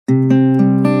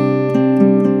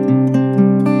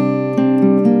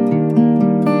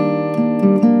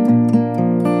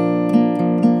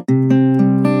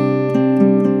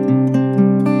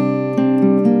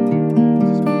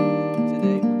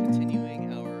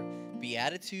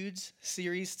Beatitudes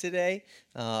series today.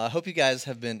 I hope you guys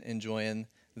have been enjoying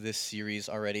this series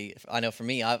already. I know for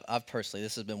me, I've personally,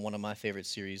 this has been one of my favorite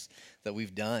series that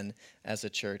we've done as a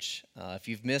church. If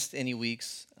you've missed any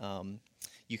weeks,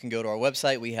 you can go to our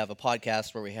website. We have a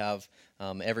podcast where we have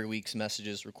every week's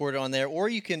messages recorded on there. Or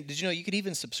you can, did you know you could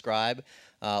even subscribe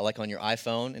like on your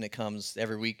iPhone, and it comes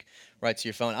every week right to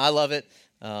your phone. I love it.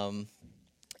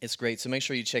 It's great, so make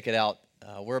sure you check it out.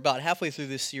 We're about halfway through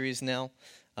this series now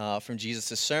from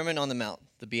Jesus' Sermon on the Mount,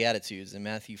 the Beatitudes in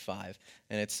Matthew 5,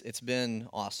 and it's been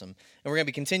awesome. And we're going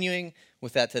to be continuing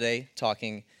with that today,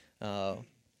 talking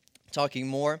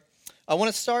more. I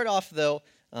want to start off, though,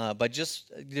 by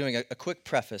just doing a quick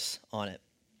preface on it.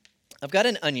 I've got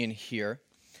an onion here,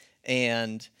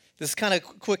 and this is kind of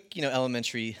quick,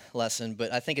 elementary lesson,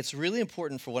 but I think it's really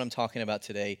important for what I'm talking about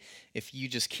today if you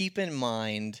just keep in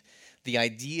mind the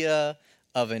idea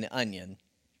of an onion.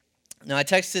 Now, I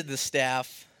texted the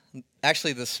staff,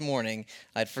 actually this morning.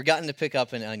 I'd forgotten to pick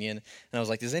up an onion, and I was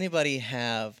like, does anybody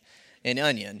have an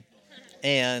onion?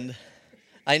 And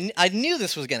I knew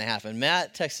this was going to happen.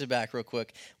 Matt texted back real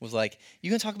quick, was like, you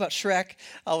going to talk about Shrek?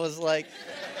 I was like,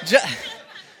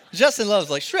 Justin loves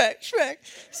like Shrek.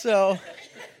 So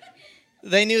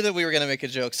they knew that we were going to make a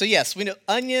joke. So yes, we know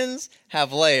onions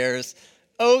have layers.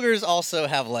 Ogres also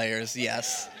have layers,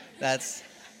 yes.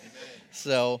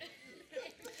 So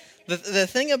the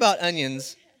thing about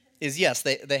onions is, yes,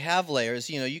 they have layers.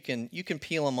 You can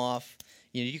peel them off.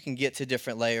 You can get to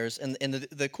different layers. And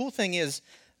the cool thing is,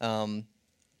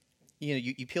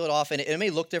 you peel it off, and it may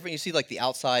look different. You see, like the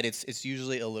outside, it's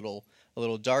usually a little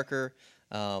darker.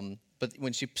 But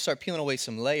once you start peeling away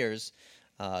some layers,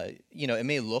 it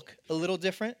may look a little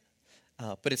different,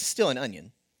 but it's still an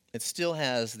onion. It still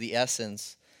has the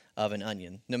essence of an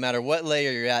onion. No matter what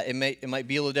layer you're at, it might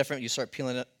be a little different. You start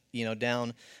peeling it,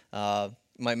 down. It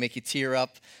might make you tear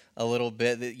up a little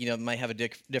bit. It might have a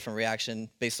different reaction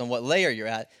based on what layer you're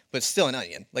at, but it's still an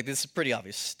onion. Like, this is pretty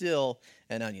obvious. Still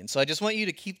an onion. So I just want you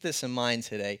to keep this in mind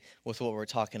today with what we're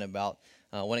talking about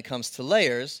when it comes to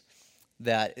layers,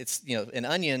 that it's, an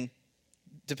onion,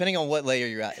 depending on what layer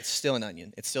you're at, it's still an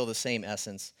onion. It's still the same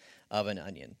essence of an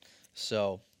onion.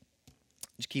 So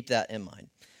just keep that in mind.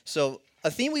 So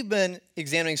a theme we've been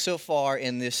examining so far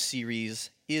in this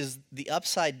series is the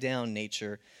upside-down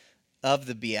nature of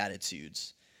the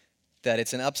Beatitudes. That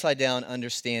it's an upside-down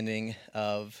understanding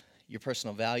of your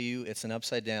personal value. It's an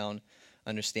upside-down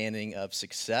understanding of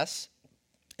success.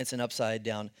 It's an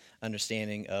upside-down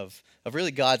understanding of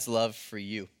really God's love for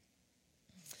you.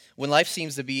 When life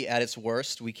seems to be at its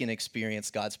worst, we can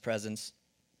experience God's presence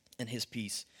and His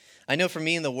peace. I know for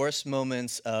me, in the worst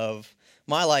moments of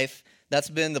my life, that's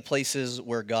been the places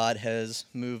where God has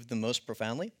moved the most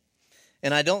profoundly.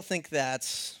 And I don't think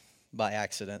that's by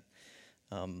accident.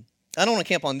 I don't want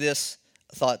to camp on this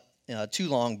thought too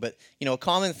long, but, a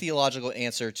common theological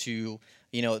answer to,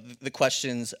 the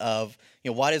questions of,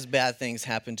 why does bad things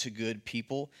happen to good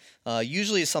people,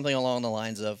 usually is something along the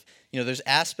lines of, there's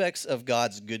aspects of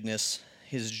God's goodness,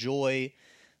 His joy,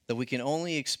 that we can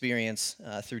only experience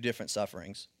through different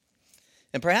sufferings.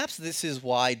 And perhaps this is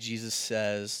why Jesus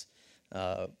says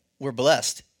we're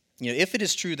blessed. If it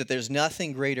is true that there's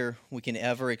nothing greater we can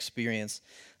ever experience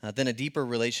than a deeper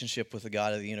relationship with the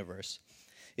God of the universe.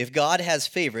 If God has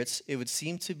favorites, it would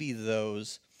seem to be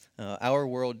those our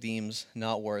world deems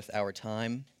not worth our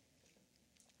time,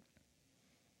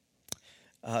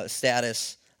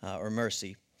 status, or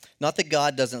mercy. Not that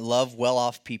God doesn't love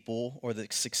well-off people or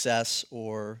that success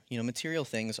or material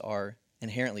things are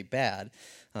inherently bad.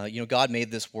 God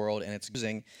made this world, and it's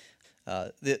using.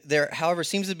 There, however,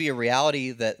 seems to be a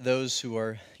reality that those who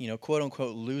are,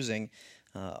 quote-unquote, losing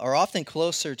are often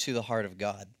closer to the heart of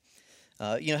God.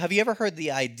 Have you ever heard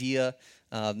the idea,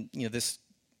 this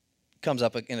comes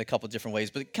up in a couple of different ways,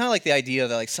 but kind of like the idea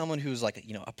that, like, someone who's like,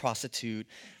 a prostitute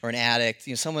or an addict,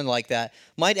 someone like that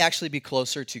might actually be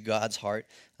closer to God's heart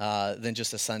than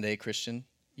just a Sunday Christian?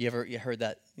 You heard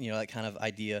that, that kind of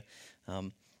idea?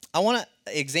 I want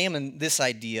to examine this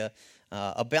idea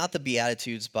about the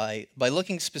Beatitudes by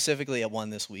looking specifically at one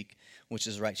this week, which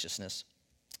is righteousness.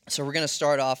 So we're going to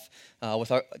start off with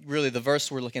the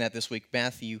verse we're looking at this week,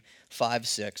 Matthew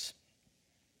 5:6.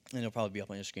 And it'll probably be up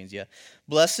on your screens, yeah.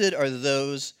 Blessed are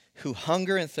those who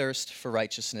hunger and thirst for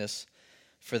righteousness,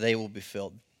 for they will be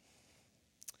filled.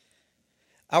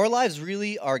 Our lives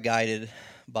really are guided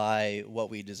by what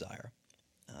we desire.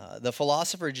 The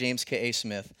philosopher James K.A.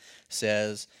 Smith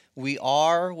says, we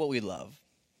are what we love.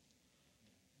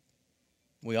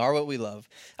 We are what we love.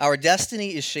 Our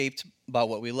destiny is shaped by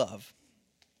what we love.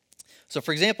 So,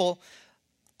 for example,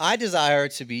 I desire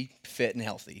to be fit and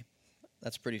healthy.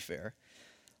 That's pretty fair.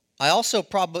 I also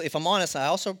probably, if I'm honest, I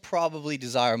also probably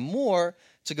desire more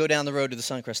to go down the road to the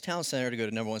Suncrest Town Center to go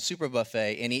to number one super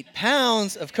buffet and eat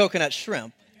pounds of coconut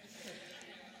shrimp.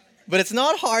 But it's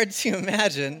not hard to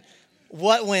imagine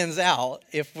what wins out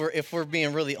if we're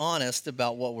being really honest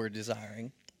about what we're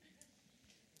desiring.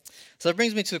 So that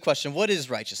brings me to the question, what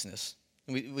is righteousness?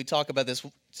 We talk about this,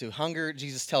 to hunger.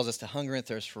 Jesus tells us to hunger and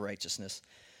thirst for righteousness.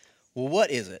 Well,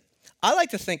 what is it? I like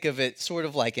to think of it sort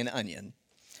of like an onion,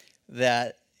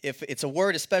 that if it's a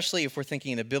word, especially if we're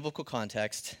thinking in a biblical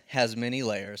context, has many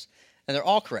layers, and they're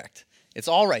all correct. It's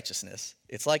all righteousness.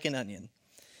 It's like an onion.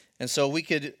 And so we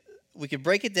could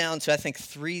break it down to, I think,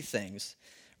 three things.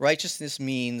 Righteousness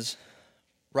means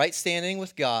right standing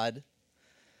with God,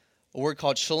 a word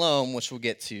called shalom, which we'll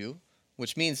get to,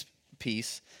 which means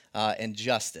peace, and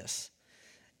justice.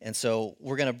 And so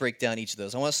we're going to break down each of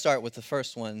those. I want to start with the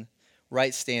first one,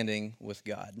 right standing with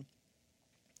God.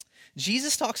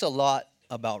 Jesus talks a lot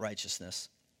about righteousness.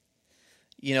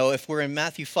 You know, if we're in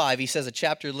Matthew 5, he says a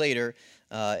chapter later,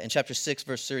 in chapter 6,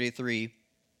 verse 33,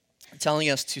 telling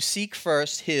us to seek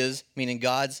first his, meaning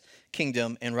God's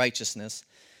kingdom and righteousness.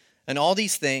 And all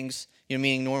these things, you know,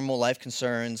 meaning normal life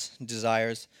concerns,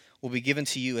 desires, will be given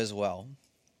to you as well.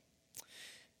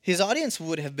 His audience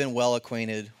would have been well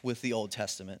acquainted with the Old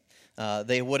Testament.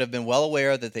 They would have been well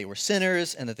aware that they were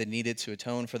sinners and that they needed to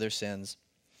atone for their sins.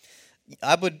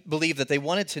 I would believe that they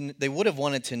would have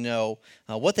wanted to know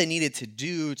what they needed to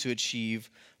do to achieve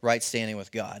right standing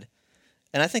with God.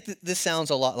 And I think that this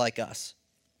sounds a lot like us.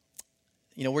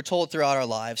 You know, we're told throughout our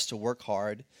lives to work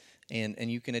hard,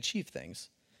 and you can achieve things.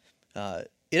 It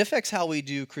affects how we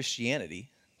do Christianity,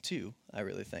 too, I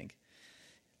really think.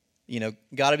 You know,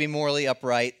 got to be morally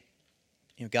upright.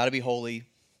 You know, got to be holy.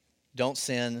 Don't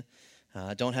sin.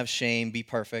 Don't have shame. Be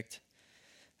perfect.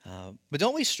 But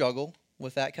don't we struggle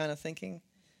with that kind of thinking?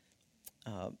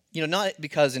 You know, not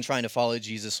because in trying to follow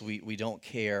Jesus we don't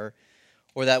care,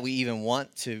 or that we even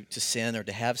want to sin or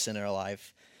to have sin in our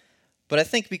life, but I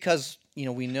think because, you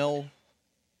know, we know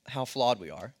how flawed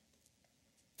we are.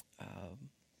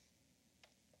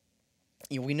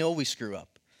 You know, we know we screw up.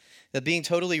 That being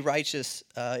totally righteous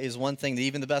is one thing that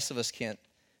even the best of us can't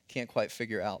quite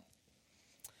figure out.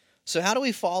 So how do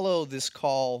we follow this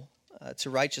call to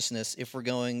righteousness if we're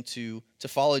going to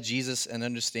follow Jesus and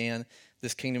understand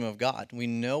this kingdom of God? We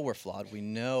know we're flawed. We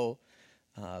know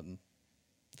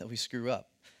that we screw up.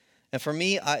 And for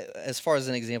me, as far as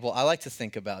an example, I like to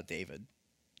think about David.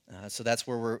 So that's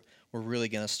where we're really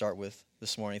going to start with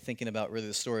this morning, thinking about really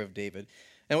the story of David.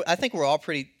 And I think we're all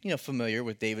pretty, you know, familiar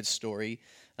with David's story.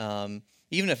 Even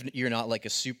if you're not like a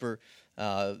super,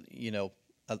 love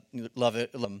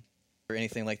it or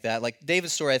anything like that. Like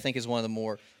David's story, I think, is one of the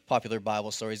more popular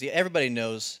Bible stories. Everybody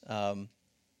knows,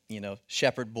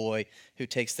 shepherd boy who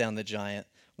takes down the giant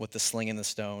with the sling and the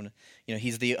stone. You know,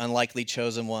 he's the unlikely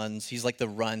chosen ones. He's like the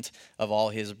runt of all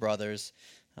his brothers.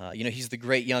 He's the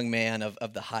great young man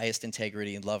of the highest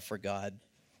integrity and love for God.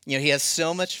 You know, he has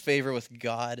so much favor with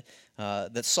God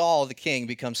that Saul, the king,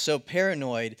 becomes so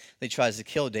paranoid that he tries to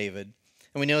kill David.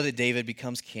 And we know that David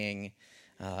becomes king,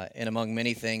 and among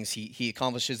many things, he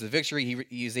accomplishes the victory.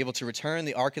 He is able to return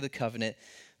the Ark of the Covenant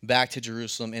back to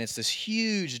Jerusalem, and it's this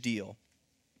huge deal.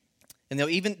 And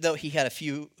even though he had a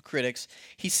few critics,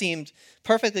 he seemed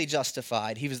perfectly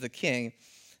justified. He was the king,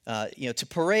 to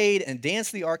parade and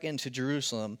dance the Ark into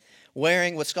Jerusalem,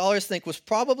 wearing what scholars think was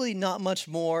probably not much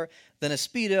more than a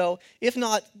Speedo, if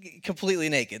not completely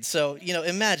naked. So,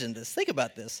 imagine this. Think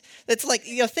about this. It's like,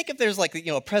 think if there's like,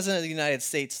 a president of the United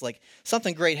States, like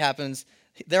something great happens,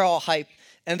 they're all hyped,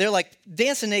 and they're like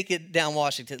dancing naked down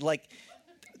Washington. Like,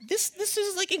 this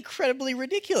is like incredibly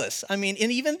ridiculous. I mean,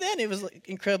 and even then it was like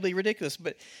incredibly ridiculous.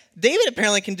 But David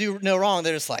apparently can do no wrong.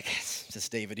 They're just like, it's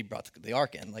just David. He brought the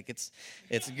ark in. Like it's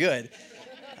good.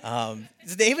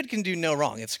 David can do no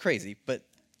wrong. It's crazy. But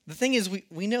the thing is,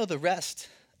 we know the rest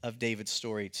of David's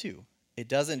story too. It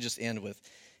doesn't just end with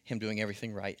him doing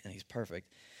everything right and he's perfect.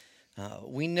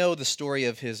 We know the story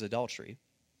of his adultery.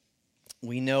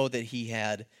 We know that he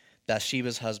had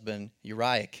Bathsheba's husband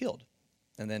Uriah killed.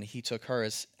 And then he took her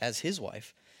as his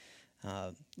wife.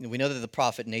 We know that the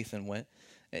prophet Nathan went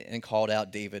and called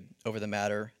out David over the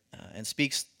matter and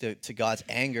speaks to God's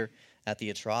anger at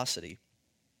the atrocity.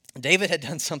 David had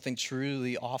done something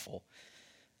truly awful.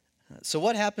 So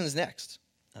what happens next?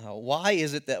 Why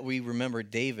is it that we remember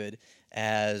David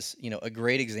as a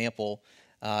great example,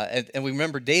 and we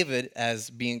remember David as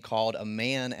being called a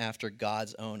man after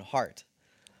God's own heart?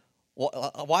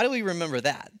 Why do we remember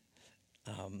that?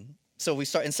 So we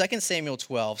start in 2 Samuel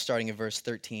 12, starting in verse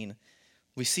 13.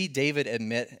 We see David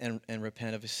admit and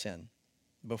repent of his sin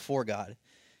before God.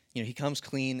 He comes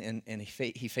clean and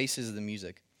he faces the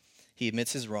music. He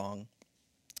admits his wrong.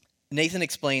 Nathan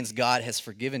explains God has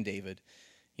forgiven David,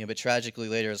 but tragically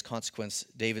later, as a consequence,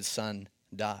 David's son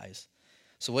dies.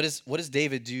 So what does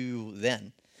David do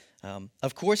then?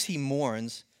 Of course, he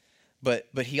mourns, but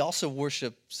he also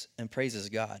worships and praises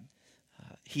God.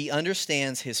 He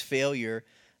understands his failure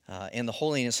and the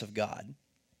holiness of God.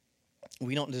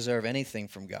 We don't deserve anything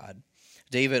from God.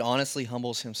 David honestly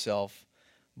humbles himself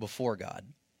before God.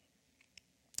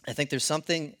 I think there's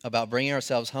something about bringing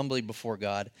ourselves humbly before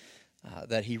God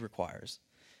that he requires.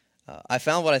 I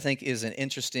found what I think is an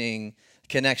interesting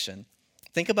connection.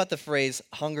 Think about the phrase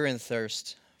hunger and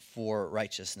thirst for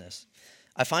righteousness.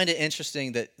 I find it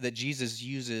interesting that Jesus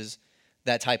uses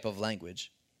that type of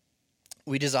language.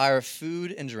 We desire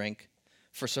food and drink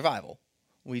for survival.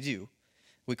 We do.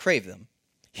 We crave them.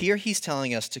 Here he's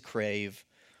telling us to crave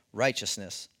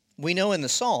righteousness. We know in the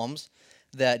Psalms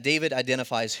that David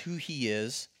identifies who he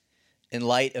is in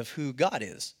light of who God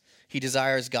is. He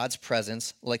desires God's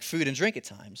presence like food and drink at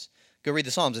times. Go read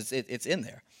the Psalms. It's in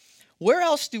there. Where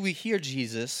else do we hear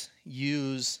Jesus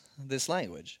use this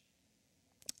language?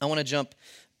 I want to jump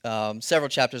several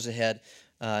chapters ahead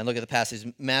and look at the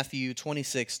passage, Matthew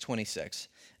 26:26.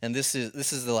 And this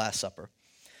is the Last Supper.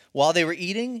 While they were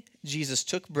eating, Jesus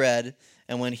took bread,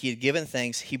 and when he had given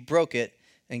thanks, he broke it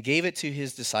and gave it to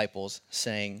his disciples,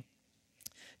 saying,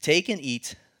 "Take and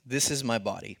eat, this is my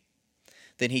body."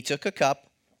 Then he took a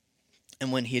cup,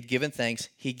 and when he had given thanks,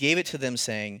 he gave it to them,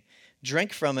 saying,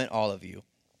 "Drink from it, all of you.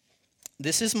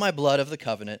 This is my blood of the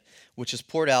covenant, which is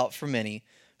poured out for many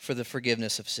for the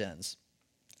forgiveness of sins.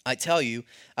 I tell you,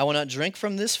 I will not drink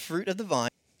from this fruit of the vine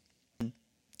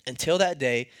until that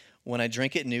day when I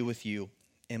drink it new with you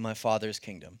in my Father's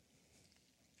kingdom."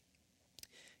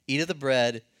 Eat of the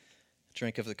bread,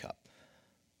 drink of the cup.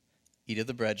 Eat of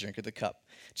the bread, drink of the cup.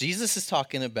 Jesus is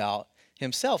talking about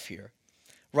himself here.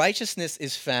 Righteousness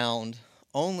is found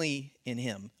only in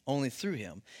him, only through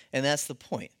him. And that's the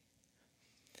point.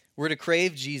 We're to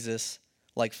crave Jesus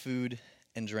like food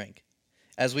and drink.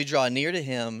 As we draw near to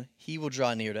him, he will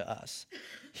draw near to us.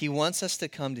 He wants us to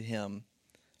come to him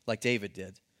like David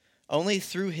did. Only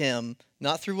through him,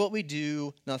 not through what we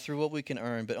do, not through what we can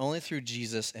earn, but only through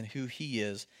Jesus and who he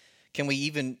is, can we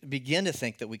even begin to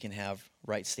think that we can have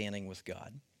right standing with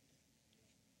God.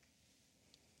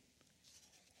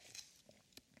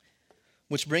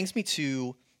 Which brings me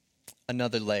to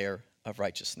another layer of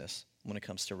righteousness when it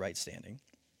comes to right standing,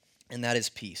 and that is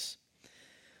peace.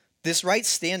 This right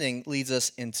standing leads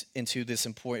us into this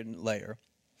important layer.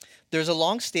 There's a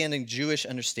long-standing Jewish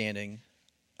understanding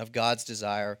of God's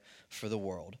desire for the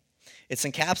world. It's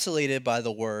encapsulated by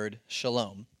the word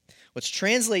shalom, which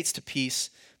translates to peace,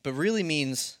 but really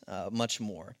means much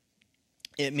more.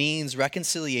 It means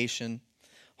reconciliation,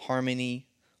 harmony,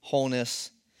 wholeness,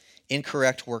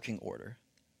 incorrect working order.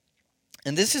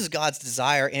 And this is God's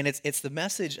desire, and it's the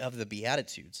message of the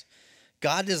Beatitudes.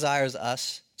 God desires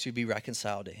us to be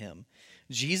reconciled to him.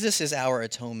 Jesus is our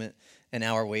atonement and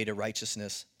our way to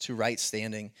righteousness, to right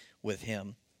standing with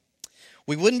him.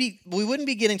 We wouldn't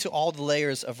be getting to all the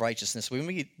layers of righteousness. We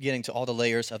wouldn't be getting to all the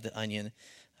layers of the onion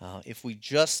if we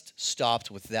just stopped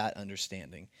with that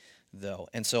understanding, though.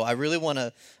 And so I really want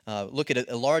to look at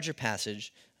a larger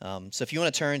passage. So if you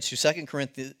want to turn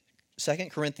to 2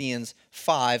 Corinthians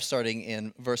 5, starting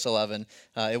in verse 11.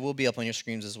 It will be up on your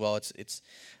screens as well. It's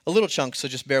a little chunk, so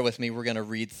just bear with me. We're going to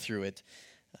read through it,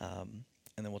 and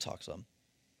then we'll talk some.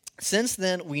 "Since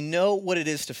then we know what it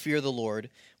is to fear the Lord,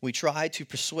 we try to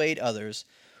persuade others.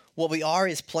 What we are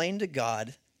is plain to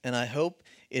God, and I hope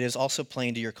it is also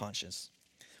plain to your conscience.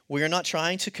 We are not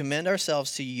trying to commend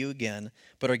ourselves to you again,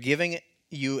 but are giving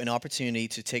you an opportunity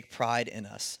to take pride in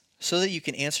us, so that you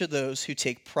can answer those who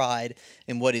take pride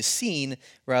in what is seen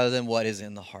rather than what is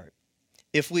in the heart.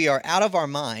 If we are out of our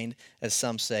mind, as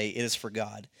some say, it is for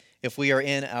God. If we are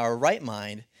in our right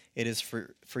mind, it is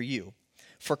for you.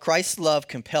 For Christ's love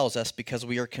compels us because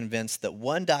we are convinced that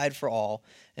one died for all,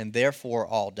 and therefore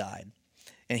all died.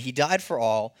 And he died for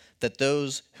all, that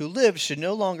those who live should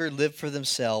no longer live for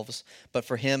themselves, but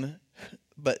for him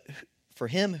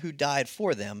who died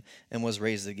for them and was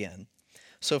raised again.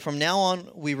 So from now on,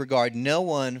 we regard no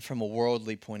one from a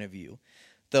worldly point of view.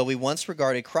 Though we once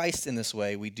regarded Christ in this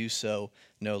way, we do so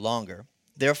no longer.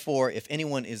 Therefore, if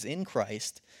anyone is in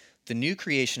Christ, the new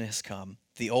creation has come,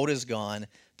 the old is gone,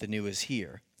 the new is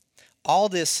here. All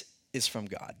this is from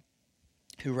God,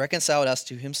 who reconciled us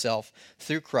to himself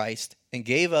through Christ and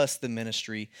gave us the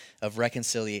ministry of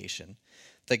reconciliation.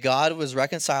 That God was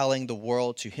reconciling the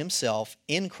world to himself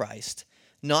in Christ,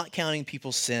 not counting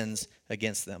people's sins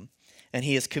against them. And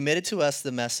he has committed to us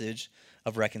the message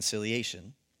of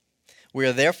reconciliation. We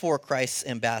are therefore Christ's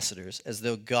ambassadors, as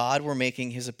though God were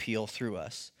making his appeal through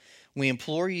us. We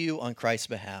implore you on Christ's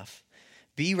behalf,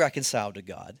 be reconciled to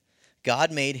God.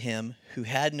 God made him who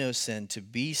had no sin to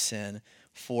be sin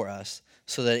for us,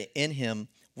 so that in him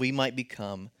we might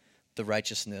become the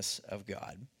righteousness of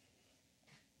God.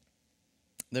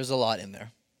 There's a lot in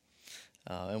there,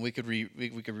 and we could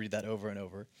read that over and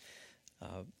over.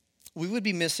 We would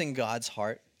be missing God's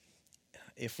heart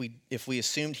if we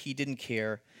assumed he didn't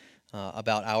care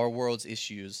about our world's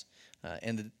issues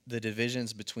and the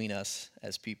divisions between us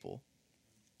as people.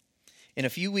 In a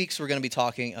few weeks, we're going to be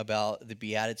talking about the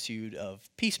Beatitude of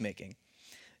peacemaking.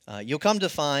 You'll come to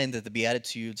find that the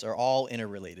Beatitudes are all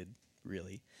interrelated,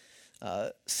 really.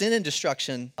 Sin and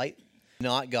destruction,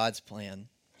 not God's plan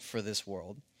for this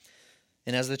world.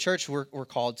 And as the church, we're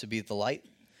called to be the light.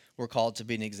 We're called to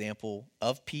be an example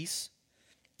of peace.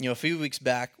 A few weeks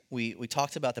back, we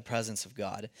talked about the presence of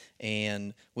God,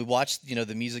 and we watched,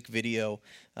 the music video,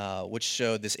 which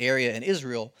showed this area in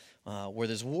Israel where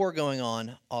there's war going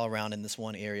on all around in this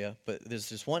one area, but there's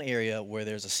this one area where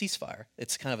there's a ceasefire.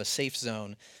 It's kind of a safe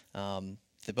zone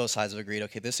that both sides have agreed,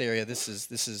 okay, this area, this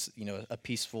is a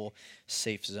peaceful,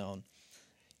 safe zone.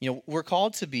 We're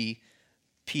called to be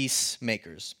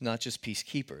peacemakers, not just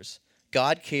peacekeepers.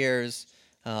 God cares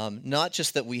not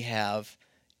just that we have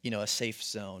a safe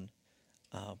zone,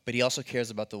 but he also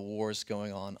cares about the wars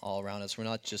going on all around us. We're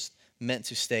not just meant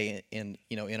to stay in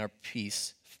our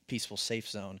peaceful, safe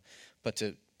zone, but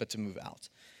to move out.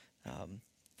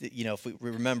 If we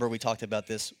remember, we talked about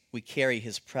this. We carry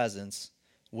his presence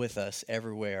with us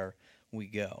everywhere we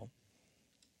go.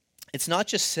 It's not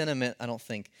just sentiment, I don't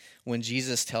think, when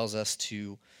Jesus tells us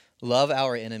to love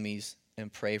our enemies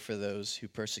and pray for those who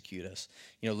persecute us.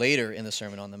 Later in the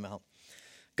Sermon on the Mount,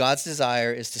 God's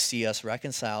desire is to see us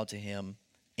reconciled to him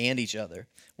and each other.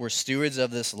 We're stewards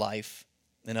of this life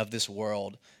and of this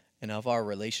world and of our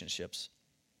relationships.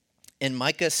 In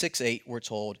Micah 6:8, we're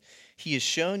told, he has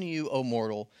shown you, O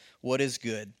mortal, what is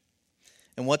good.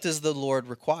 And what does the Lord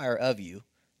require of you?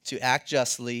 To act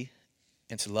justly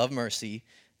and to love mercy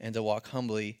and to walk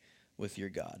humbly with your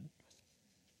God.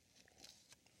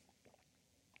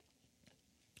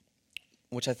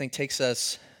 Which I think takes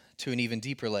us to an even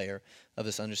deeper layer of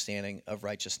this understanding of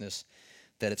righteousness,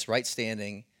 that it's right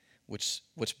standing, which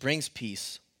brings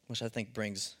peace, which I think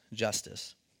brings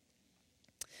justice.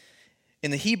 In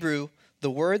the Hebrew,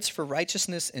 the words for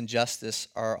righteousness and justice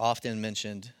are often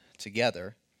mentioned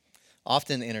together,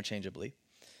 often interchangeably.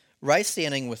 Right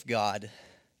standing with God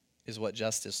is what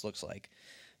justice looks like.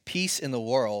 Peace in the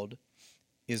world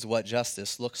is what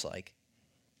justice looks like.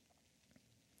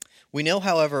 We know,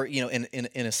 however, in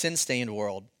a sin-stained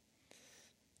world,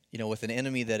 with an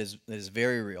enemy that is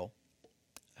very real,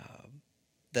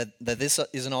 that this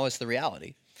isn't always the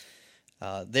reality.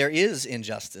 There is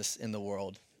injustice in the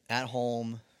world, at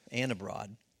home and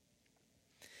abroad.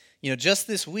 Just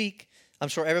this week, I'm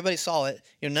sure everybody saw it,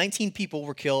 19 people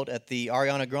were killed at the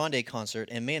Ariana Grande concert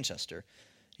in Manchester.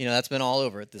 That's been all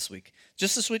over it this week.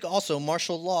 Just this week also,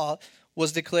 martial law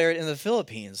was declared in the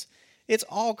Philippines. It's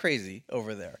all crazy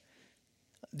over there.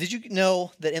 Did you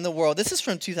know that in the world, this is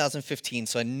from 2015,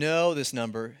 so I know this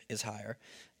number is higher,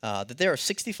 that there are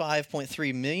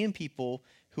 65.3 million people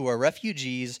who are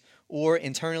refugees or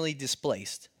internally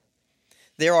displaced.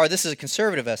 There are, this is a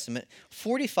conservative estimate,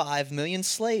 45 million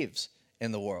slaves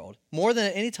in the world, more than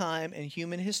at any time in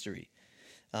human history.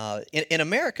 In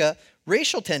America,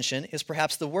 racial tension is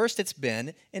perhaps the worst it's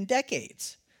been in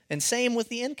decades, and same with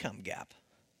the income gap.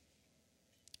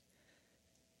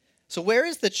 So where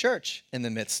is the church in the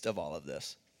midst of all of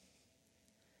this?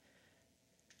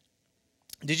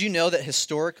 Did you know that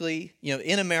historically,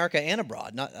 in America and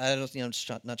abroad, not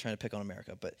trying to pick on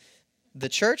America, but the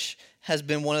church has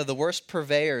been one of the worst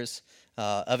purveyors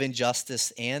of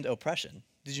injustice and oppression.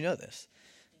 Did you know this?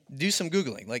 Do some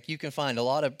Googling. You can find a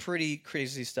lot of pretty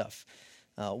crazy stuff.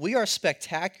 We are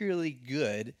spectacularly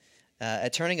good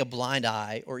at turning a blind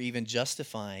eye or even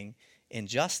justifying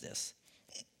injustice.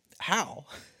 How?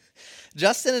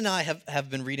 Justin and I have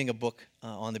been reading a book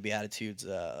on the Beatitudes,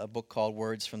 a book called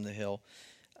Words from the Hill,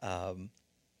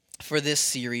 for this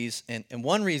series. And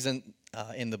one reason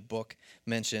in the book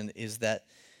mentioned is that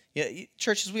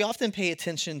churches, we often pay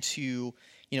attention to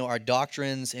our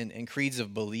doctrines and creeds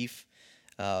of belief,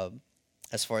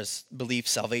 as far as belief,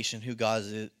 salvation, who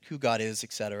God is,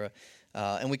 etc.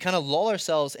 And we kind of lull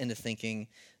ourselves into thinking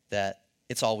that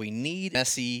it's all we need,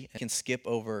 messy, and can skip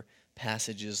over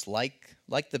passages like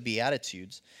the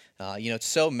Beatitudes. It's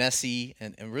so messy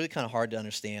and really kind of hard to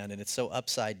understand, and it's so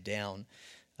upside down.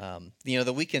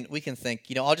 That we can think,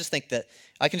 I'll just think that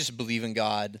I can just believe in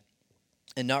God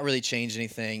and not really change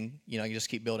anything. I can just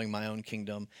keep building my own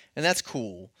kingdom, and that's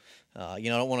cool. I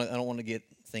don't want to get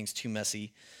things too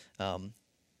messy. Um,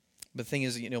 but the thing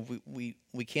is,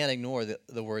 we can't ignore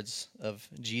the words of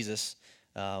Jesus,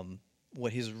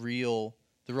 what the real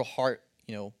heart,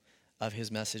 of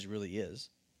his message really is.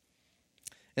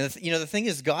 And the thing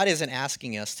is, God isn't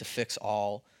asking us to fix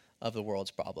all of the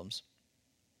world's problems.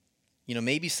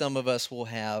 Maybe some of us will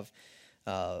have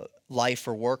life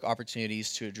or work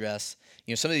opportunities to address,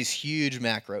 some of these huge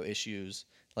macro issues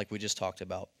like we just talked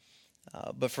about.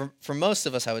 But for most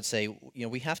of us, I would say,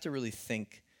 we have to really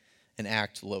think and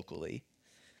act locally.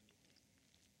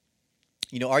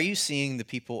 Are you seeing the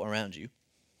people around you?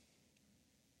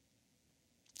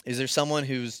 Is there someone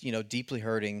who's, deeply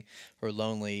hurting or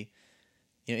lonely,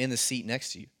 in the seat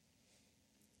next to you?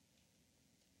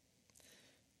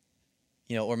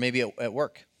 Or maybe at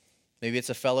work. Maybe it's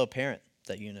a fellow parent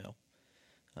that you know.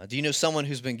 Do you know someone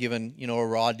who's been given, a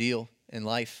raw deal in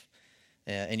life,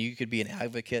 and you could be an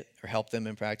advocate or help them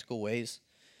in practical ways?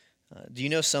 Do you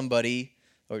know somebody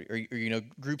or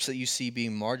groups that you see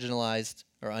being marginalized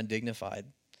or undignified?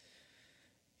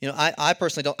 I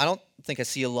personally don't think I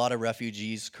see a lot of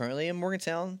refugees currently in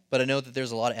Morgantown, but I know that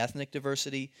there's a lot of ethnic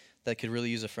diversity that could really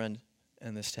use a friend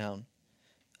in this town.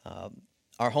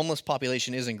 Our homeless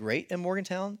population isn't great in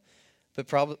Morgantown, but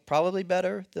probably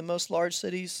better than most large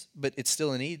cities, but it's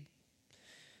still a need.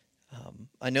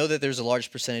 I know that there's a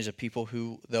large percentage of people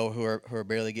who are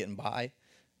barely getting by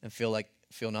and feel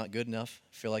not good enough,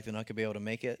 feel like they're not going to be able to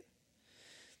make it.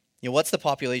 What's the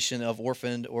population of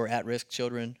orphaned or at-risk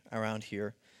children around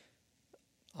here?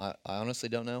 I honestly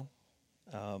don't know.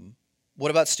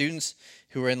 What about students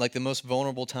who are in the most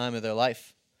vulnerable time of their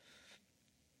life?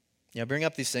 I bring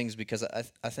up these things because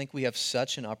I think we have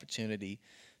such an opportunity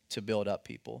to build up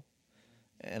people.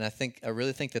 And I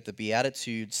really think that the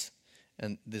Beatitudes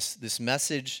and this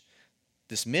message,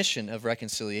 this mission of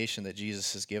reconciliation that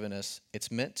Jesus has given us,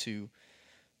 it's meant to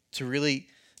really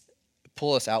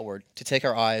pull us outward, to take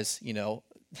our eyes,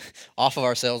 off of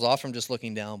ourselves, off from just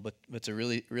looking down, but to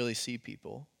really, really see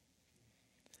people.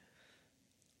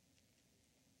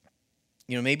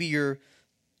 Maybe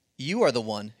you are the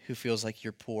one who feels like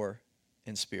you're poor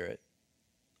in spirit.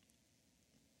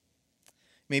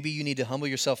 Maybe you need to humble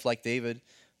yourself like David,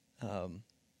 and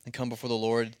come before the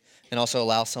Lord, and also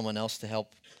allow someone else to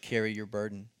help carry your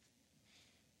burden.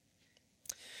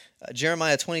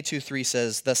 Jeremiah 22:3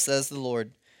 says, "Thus says the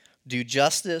Lord, do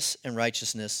justice and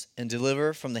righteousness, and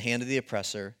deliver from the hand of the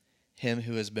oppressor him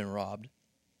who has been robbed.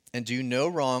 And do no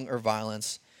wrong or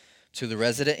violence to the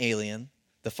resident alien,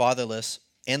 the fatherless,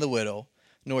 and the widow,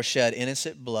 nor shed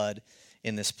innocent blood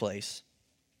in this place."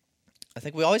 I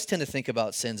think we always tend to think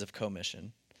about sins of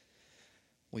commission.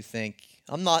 We think,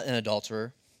 I'm not an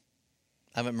adulterer.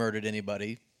 I haven't murdered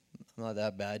anybody. I'm not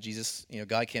that bad. Jesus,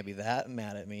 God can't be that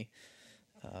mad at me.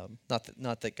 Not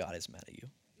that God is mad at you.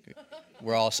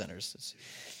 We're all sinners.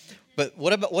 But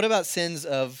what about sins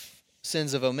of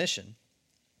omission?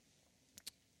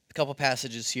 A couple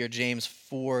passages here. James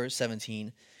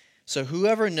 4:17. "So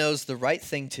whoever knows the right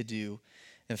thing to do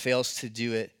and fails to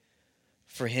do it,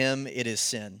 for him it is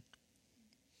sin."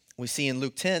 We see in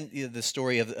Luke 10 the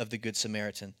story of the Good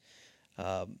Samaritan.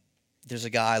 There's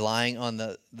a guy lying on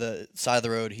the side of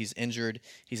the road. He's injured.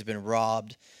 He's been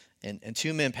robbed. And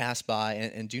two men pass by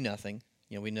and do nothing.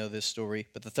 We know this story.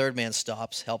 But the third man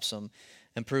stops, helps him,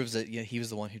 and proves that he was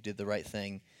the one who did the right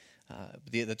thing.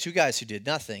 The two guys who did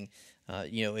nothing,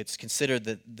 it's considered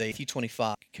that Matthew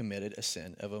 25 committed a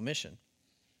sin of omission.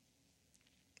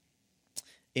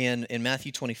 In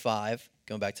Matthew 25,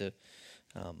 going back to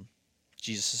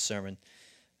Jesus' sermon,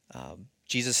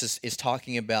 Jesus is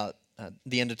talking about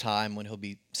the end of time when he'll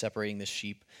be separating the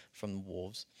sheep from the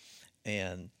wolves.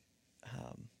 And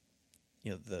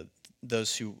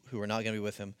those who are not going to be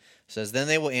with him, says, "Then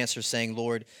they will answer, saying,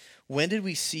 'Lord, when did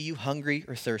we see you hungry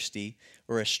or thirsty,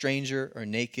 or a stranger or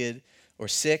naked, or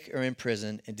sick or in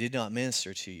prison, and did not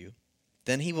minister to you?'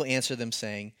 Then he will answer them,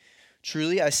 saying,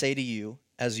 'Truly I say to you,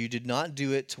 as you did not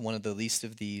do it to one of the least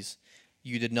of these,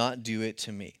 you did not do it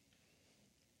to me.'"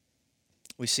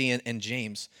 We see in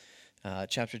James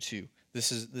chapter 2.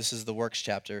 This is the works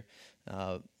chapter.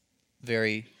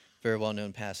 Very, very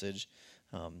well-known passage.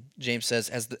 James says,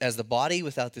 as the body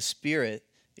without the spirit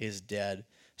is dead,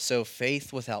 so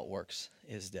faith without works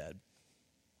is dead.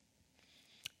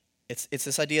 It's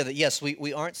this idea that, yes,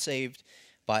 we aren't saved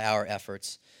by our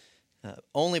efforts,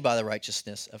 only by the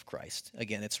righteousness of Christ.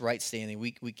 Again, it's right standing.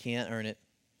 We can't earn it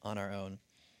on our own.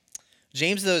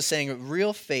 James, though, is saying that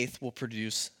real faith will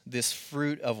produce this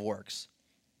fruit of works.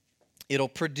 It'll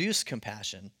produce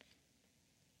compassion.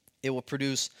 It will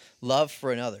produce love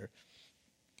for another.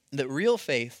 that real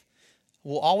faith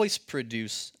will always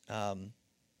produce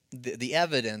the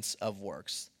evidence of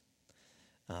works,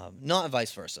 not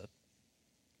vice versa.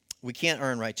 We can't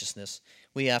earn righteousness.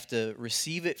 We have to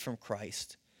receive it from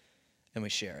Christ, and we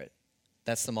share it.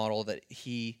 That's the model that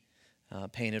he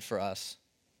painted for us,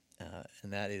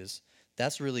 and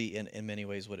that's really in many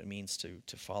ways what it means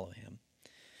to follow him.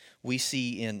 We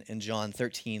see in John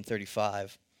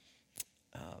 13:35,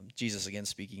 Jesus again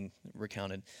speaking,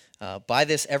 recounted, by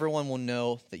this everyone will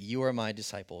know that you are my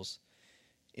disciples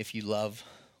if you love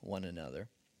one another.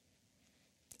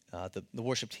 The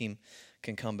worship team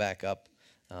can come back up.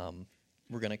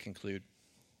 We're going to conclude.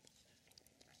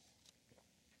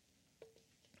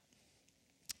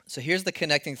 So here's the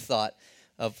connecting thought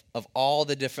of all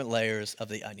the different layers of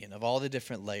the onion, of all the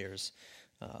different layers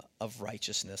of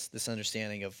righteousness, this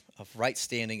understanding of right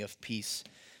standing, of peace,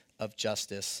 of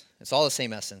justice. It's all the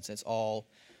same essence. It's all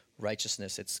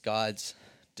righteousness. It's God's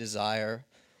desire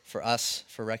for us,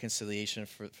 for reconciliation,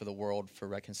 for the world, for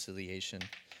reconciliation.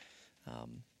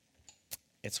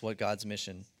 It's what God's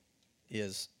mission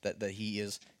is, that he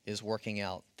is working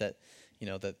out, that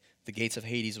that the gates of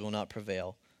Hades will not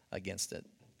prevail against it.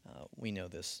 We know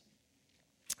this.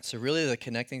 So really the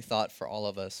connecting thought for all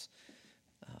of us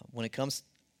when it comes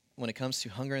to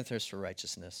hunger and thirst for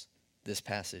righteousness, this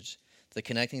passage, the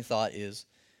connecting thought is,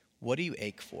 what do you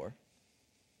ache for?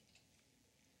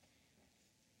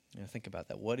 Think about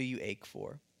that. What do you ache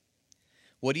for?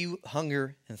 What do you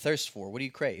hunger and thirst for? What do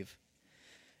you crave?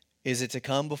 Is it to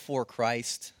come before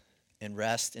Christ and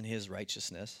rest in his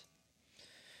righteousness?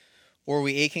 Or are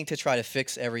we aching to try to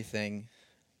fix everything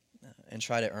and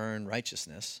try to earn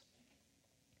righteousness?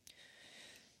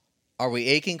 Are we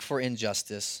aching for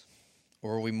injustice,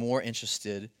 or are we more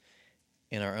interested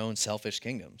in our own selfish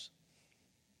kingdoms?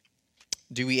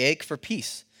 Do we ache for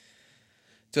peace?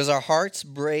 Does our hearts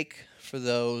break for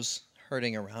those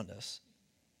hurting around us?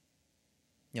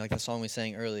 Like the song we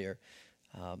sang earlier.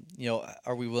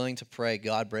 Are we willing to pray,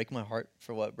 God, break my heart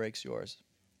for what breaks yours?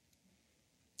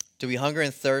 Do we hunger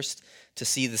and thirst to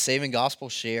see the saving gospel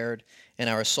shared and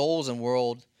our souls and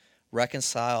world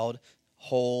reconciled,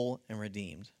 whole, and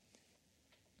redeemed?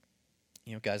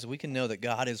 Guys, we can know that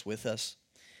God is with us.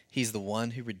 He's the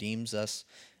one who redeems us,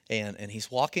 and he's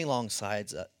walking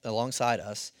alongside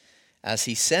us as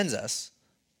he sends us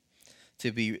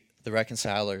to be the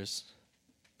reconcilers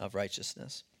of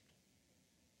righteousness.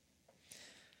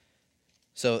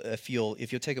 So if you'll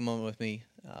take a moment with me,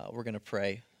 we're going to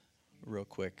pray real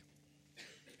quick.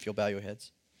 If you'll bow your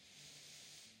heads.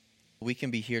 We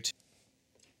can be here to...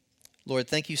 Lord,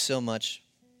 thank you so much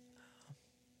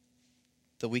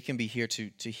that we can be here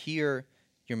to hear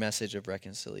your message of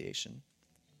reconciliation.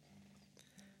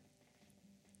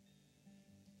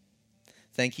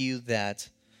 Thank you that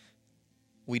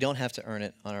we don't have to earn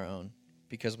it on our own,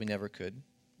 because we never could.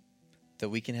 That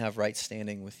we can have right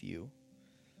standing with you,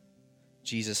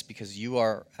 Jesus, because you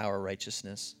are our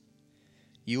righteousness.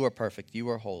 You are perfect. You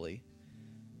are holy.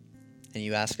 And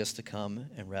you ask us to come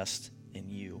and rest in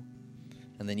you.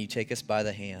 And then you take us by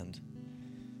the hand.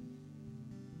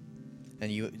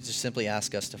 And you just simply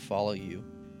ask us to follow you.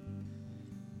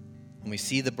 When we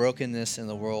see the brokenness in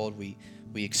the world, we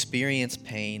experience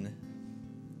pain.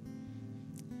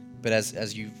 But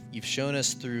as you've shown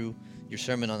us through your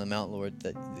Sermon on the Mount, Lord,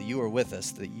 that you are with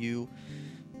us, that you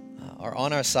are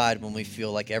on our side when we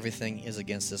feel like everything is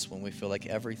against us, when we feel like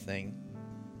everything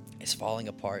is falling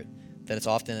apart, that it's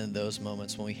often in those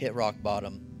moments when we hit rock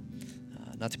bottom,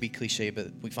 not to be cliche, but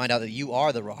we find out that you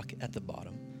are the rock at the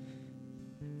bottom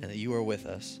and that you are with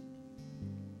us.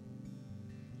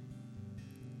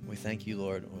 We thank you,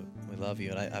 Lord. We love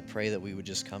you. And I pray that we would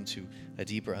just come to a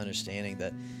deeper understanding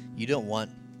that you don't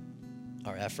want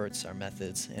our efforts, our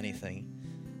methods, anything.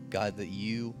 God, that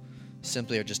you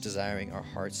simply are just desiring our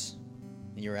hearts.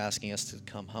 And you're asking us to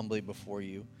come humbly before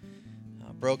you,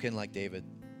 broken like David.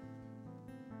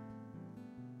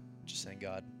 Just saying,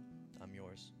 God,